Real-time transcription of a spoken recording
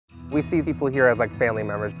We see people here as like family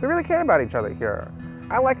members. We really care about each other here.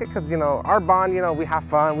 I like it because, you know, our bond, you know, we have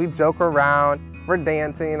fun, we joke around, we're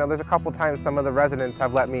dancing. You know, there's a couple times some of the residents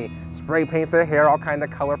have let me spray paint their hair all kind of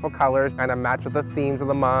colorful colors, kind of match with the themes of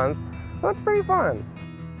the months. So it's pretty fun.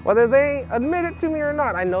 Whether they admit it to me or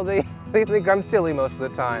not, I know they think I'm silly most of the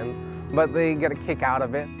time, but they get a kick out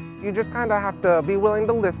of it. You just kind of have to be willing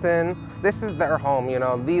to listen. This is their home, you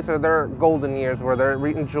know. These are their golden years where they're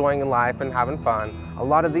enjoying life and having fun. A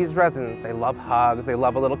lot of these residents, they love hugs, they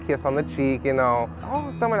love a little kiss on the cheek, you know.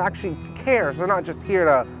 Oh, someone actually cares. They're not just here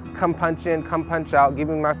to come punch in, come punch out, give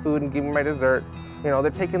me my food and give me my dessert. You know,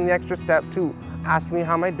 they're taking the extra step to ask me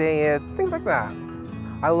how my day is, things like that.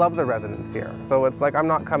 I love the residents here. So it's like I'm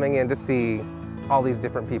not coming in to see all these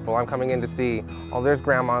different people. I'm coming in to see, oh, there's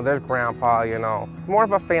grandma, there's grandpa, you know. More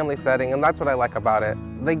of a family setting, and that's what I like about it.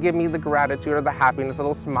 They give me the gratitude or the happiness, a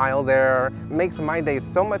little smile there. It makes my day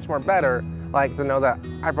so much more better, like to know that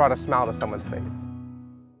I brought a smile to someone's face.